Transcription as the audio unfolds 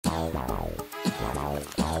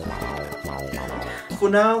for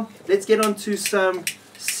now, let's get on to some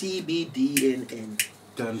CBDNN.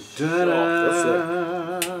 Dun, dun,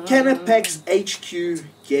 dun. Canapax HQ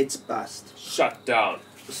gets bust. Shut down.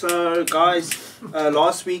 So, guys,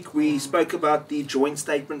 last week we spoke about the joint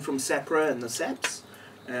statement from SAPRA and the SAPs,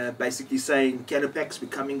 basically saying Canapax, we're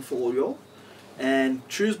coming for all y'all. And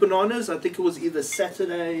True's Bananas, I think it was either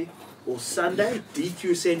Saturday or Sunday,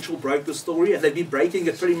 DQ Central broke the story, and they've been breaking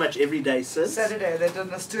it pretty much every day since. Saturday, they've done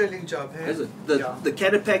a sterling job. Hey? Is it? The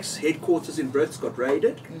Canapax headquarters in Brits got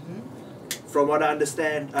raided. From what I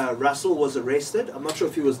understand, Russell was arrested. I'm not sure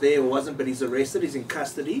if he was there or wasn't, but he's arrested. He's in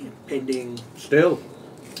custody, pending... Still.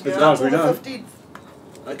 Yeah, As far as we until know. the 15th.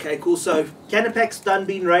 Okay, cool. So, Canapax done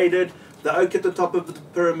been raided. The oak at the top of the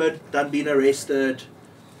pyramid done been arrested.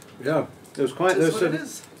 Yeah. There was quite... That's what it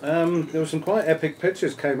is. There were some quite epic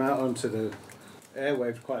pictures came out onto the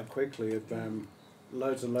airwaves quite quickly of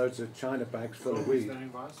loads and loads of China bags full of weed.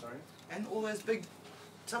 And all those big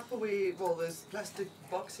Tupperware, well, those plastic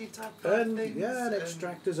boxy type And things. yeah, and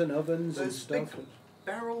extractors and ovens and those stuff. big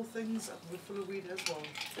barrel things were full of weed as well.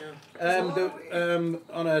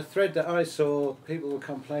 On a thread that I saw, people were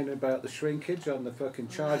complaining about the shrinkage on the fucking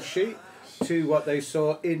charge sheet to what they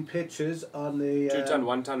saw in pictures on the... 2 ton,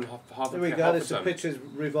 1 ton, half There we go, there's some pictures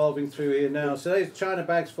revolving through here now. So there's China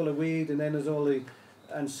bags full of weed, and then there's all the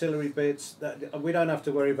ancillary bits. That we don't have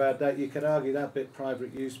to worry about that. You could argue that bit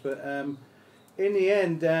private use, but in the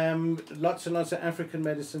end, lots and lots of African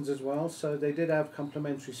medicines as well. So they did have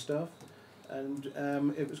complementary stuff, and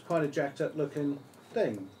it was quite a jacked up looking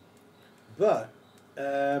thing. But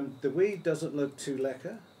the weed doesn't look too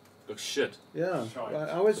lekker. Looks shit. Yeah, Shite.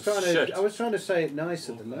 I was trying to say it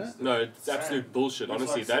nicer than that. No, it's absolute bullshit. Looks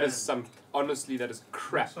Honestly, like that is sand. honestly, that is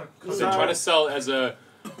crap. Looks like Because they're No. trying to sell as a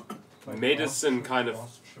medicine glass- kind of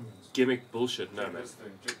glass trimmings. gimmick bullshit. No, Check man. this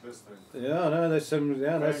thing, check this thing. Yeah, no, there's some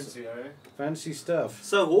that's Fancy, eh? fancy stuff.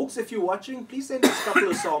 So, Hawks, if you're watching, please send us a couple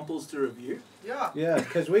of samples to review. Yeah. Yeah,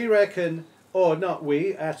 because we reckon, or not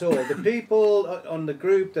we at all, the people on the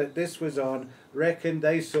group that this was on reckon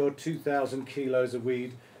they saw 2,000 kilos of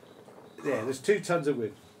weed. Yeah, there's 2 tons of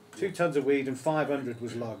weed. 2 tons of weed and 500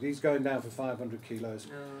 was logged. He's going down for 500 kilos.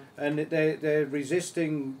 And they're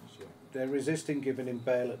resisting giving him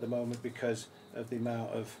bail at the moment because of the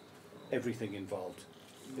amount of everything involved.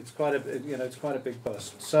 It's quite a big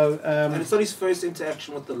bust. So And it's not his first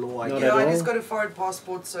interaction with the law, I Not guess. at Yeah, and all. he's got a foreign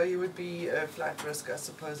passport, so he would be a flat risk, I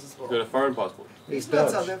suppose, as Got well. a foreign passport. He's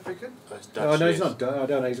Dutch. not South African. That's Oh Dutch, no, he's yes. not Dutch. I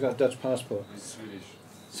don't know. He's got a Dutch passport. He's Swedish.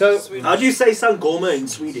 So Swedish. How do you say sangoma in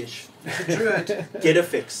Swedish? Druid. Get a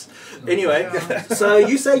fix. Anyway, Yeah. so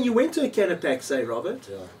you saying you went to a Canapax, eh, Robert?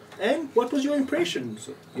 Yeah. And what was your impression?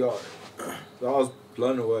 Yeah, I was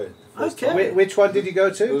blown away. First Okay. time. which one did you go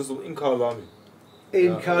It to? was in Kailami. In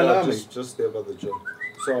Yeah, Kailami. just there by the gym.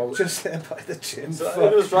 So, I was, Just there by the gym. so Fuck.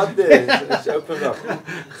 it was right there. It's opened up.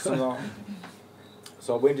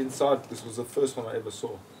 So I went inside. This was the first one I ever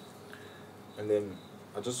saw. And then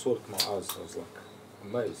I just saw it with my eyes. I was like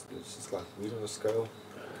amazed. It's just like weed on a scale.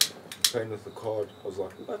 Paying with the card. I was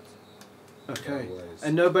like, what? Okay. No ways.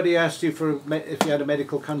 And nobody asked you for if you had a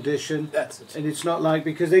medical condition. That's it. And it's not like,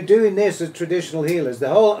 because they're doing this as traditional healers. The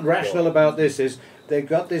whole rationale about this is they've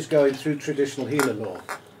got this going through traditional healer law.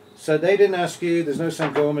 So they didn't ask you, there's no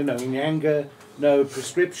sangoma, no nyanga, no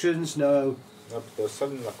prescriptions, no... No, but they were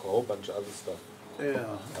selling like a whole bunch of other stuff. Yeah,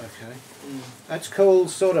 okay. That's cool,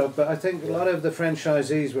 sort of, but I think a lot of the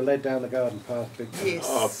franchisees were led down the garden path big time. Yes.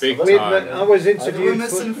 Oh, big I time. was We're interviewed...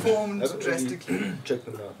 misinformed Haven't really drastically. checked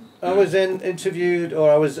them out. I was interviewed,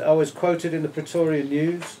 or I was quoted in the Praetorian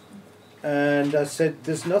News, and I said,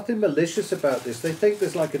 "There's nothing malicious about this. They think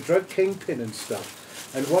there's like a drug kingpin and stuff.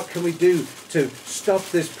 And what can we do to stop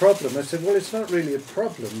this problem?" I said, "Well, it's not really a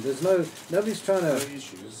problem. Nobody's trying No to.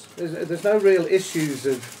 issues. There's no real issues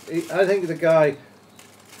of. I think the guy.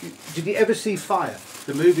 Did you ever see Fire?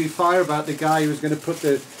 The movie Fire, about the guy who was going to put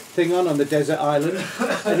the thing on the desert island,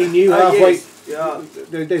 and he knew halfway. Yes. Yeah.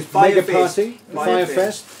 There's Fire mega Fest. party, Fire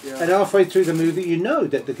Fest, Yeah. and halfway through the movie, you know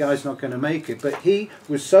that the guy's not going to make it. But he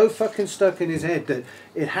was so fucking stuck in his head that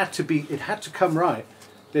it had to come right,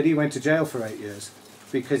 that he went to jail for 8 years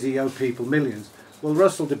because he owed people millions. Well,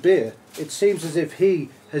 Russell De Beer, it seems as if he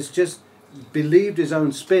has just believed his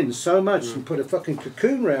own spin so much and put a fucking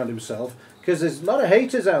cocoon around himself, because there's a lot of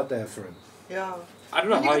haters out there for him. Yeah. I don't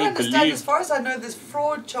know And you how can he understand, believes. as far as I know, there's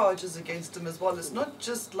fraud charges against him as well. It's not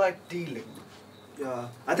just like dealing. Yeah.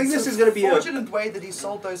 I think It's this is going to be a... fraudulent way that he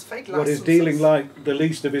sold those fake What is licenses. dealing like the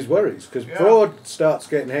least of his worries, because Yeah. fraud starts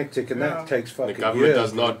getting hectic, and Yeah. that takes The fucking government years.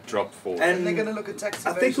 does not drop forward. And they're going to look at tax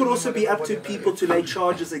I think it would evasion also and be up to whatever, people to lay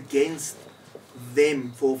charges against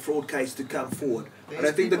them for a fraud case to come forward. I There's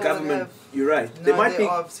don't think the people that government. have- You're right. No, There might be.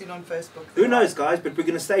 I've seen on Facebook. Who knows, guys? But we're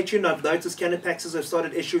going to stay tuned. I've noticed Canapaxes have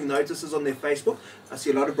started issuing notices on their Facebook. I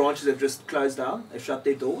see a lot of branches have just closed down. They've shut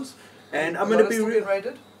their doors. And I'm going to be real.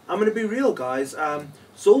 Raided? I'm going to be real, guys.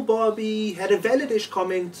 Saul Barbie had a valid-ish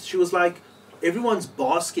comment. She was like, everyone's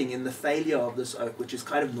basking in the failure of this oak, which is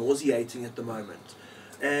kind of nauseating at the moment.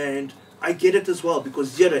 And I get it as well,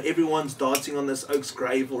 because everyone's dancing on this oak's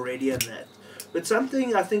grave already and that. But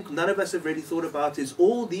something I think none of us have really thought about is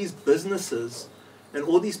all these businesses and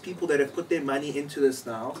all these people that have put their money into this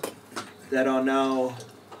now, that are now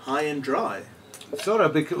high and dry. Sort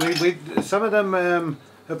of, because some of them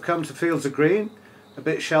have come to Fields of Green, a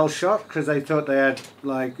bit shell-shocked because they thought they had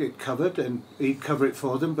like it covered and he'd cover it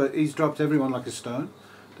for them, but he's dropped everyone like a stone.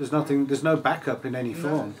 There's no backup in any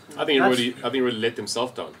form. I think he really let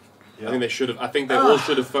themselves down. Yeah. I think they should have. I think they all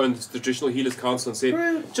should have phoned the Traditional Healers Council and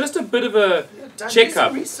said, just a bit of a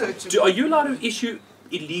checkup. Are you allowed to issue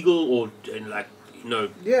illegal or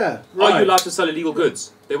Yeah, Are you allowed to sell illegal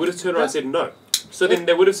goods? They would have turned around and said no. So then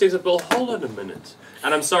they would have said, well, hold on a minute.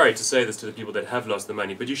 And I'm sorry to say this to the people that have lost the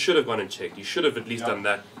money, but you should have gone and checked. You should have at least done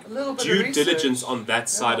that due diligence on that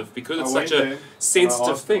side of, because it's such a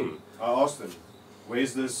sensitive thing. I asked them,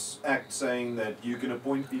 where's this act saying that you can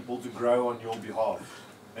appoint people to grow on your behalf?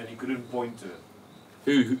 And he couldn't point to it.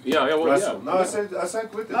 Russell. No, I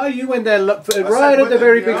sat with him. Oh, you went there right at the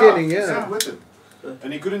very beginning, I sat with him.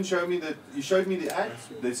 And he couldn't show me that. He showed me the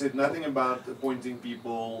act. They said nothing about appointing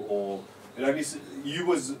people or. It only you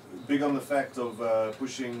was big on the fact of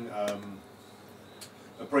pushing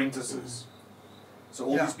apprentices. So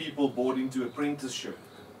all these people bought into apprenticeship.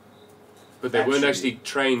 But they weren't actually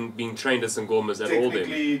being trained as Sangomas at all then.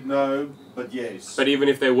 Technically, no, but yes. But even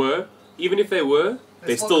if they were,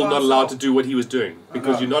 they're still not allowed to do what he was doing.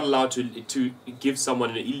 Because you're not allowed to give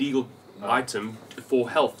someone an illegal item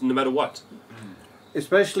for health, no matter what.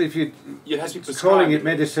 Especially if it has to be calling it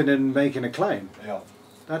medicine and making a claim. Yeah.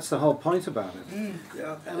 That's the whole point about it.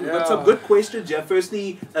 Got some good questions, yeah.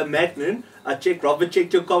 Firstly, Magnan, Robert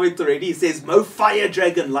checked your comment already. He says, Mo Fire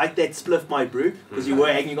Dragon, like that spliff, my brew. Because you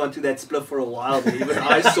were hanging on to that spliff for a while. Even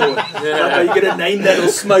I saw it. Like, are you going to name that or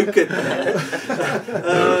smoke it?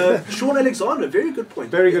 Sean Alexander, very good point.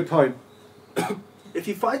 Very good point. If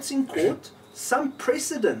he fights in court, some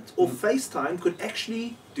precedent or FaceTime could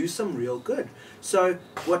actually do some real good. So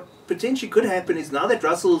what potentially could happen is, now that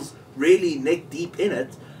Russell's really neck deep in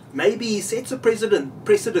it, maybe he sets a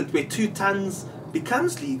precedent where 2 tons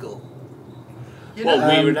becomes legal.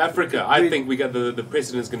 We're in Africa. I think we got the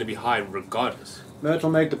precedent is going to be high regardless. Myrtle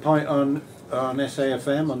made the point on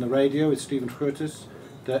SAFM on the radio with Stephen Curtis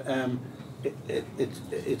that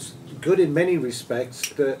it's good in many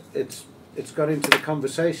respects that it's got into the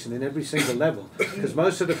conversation in every single level, because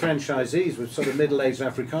most of the franchisees were sort of middle-aged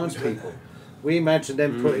Afrikaans people. We imagine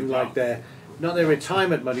them putting like not their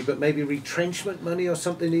retirement money, but maybe retrenchment money or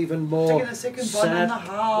something even more taking a second bond on the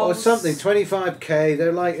house or something, 25k.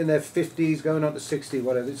 They're like in their 50s, going on to 60,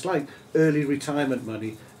 whatever. It's like early retirement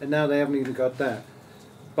money, and now they haven't even got that.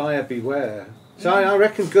 Buyer beware. So I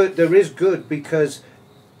reckon there is good, because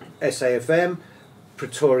SAFM,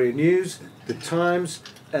 Pretoria News, The Times.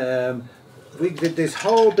 We did this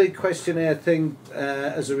whole big questionnaire thing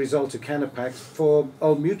as a result of Canapax for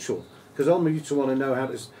Old Mutual, because Old Mutual want to know how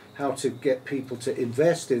to get people to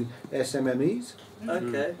invest in SMMEs.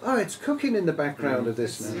 Okay. Oh, it's cooking in the background of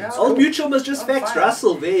this now. Yeah. Old Mutual must just fax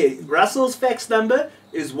Russell there. Russell's fax number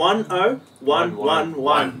is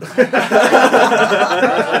 10111.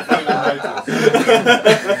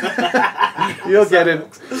 You'll get it.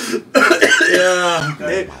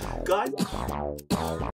 Guys.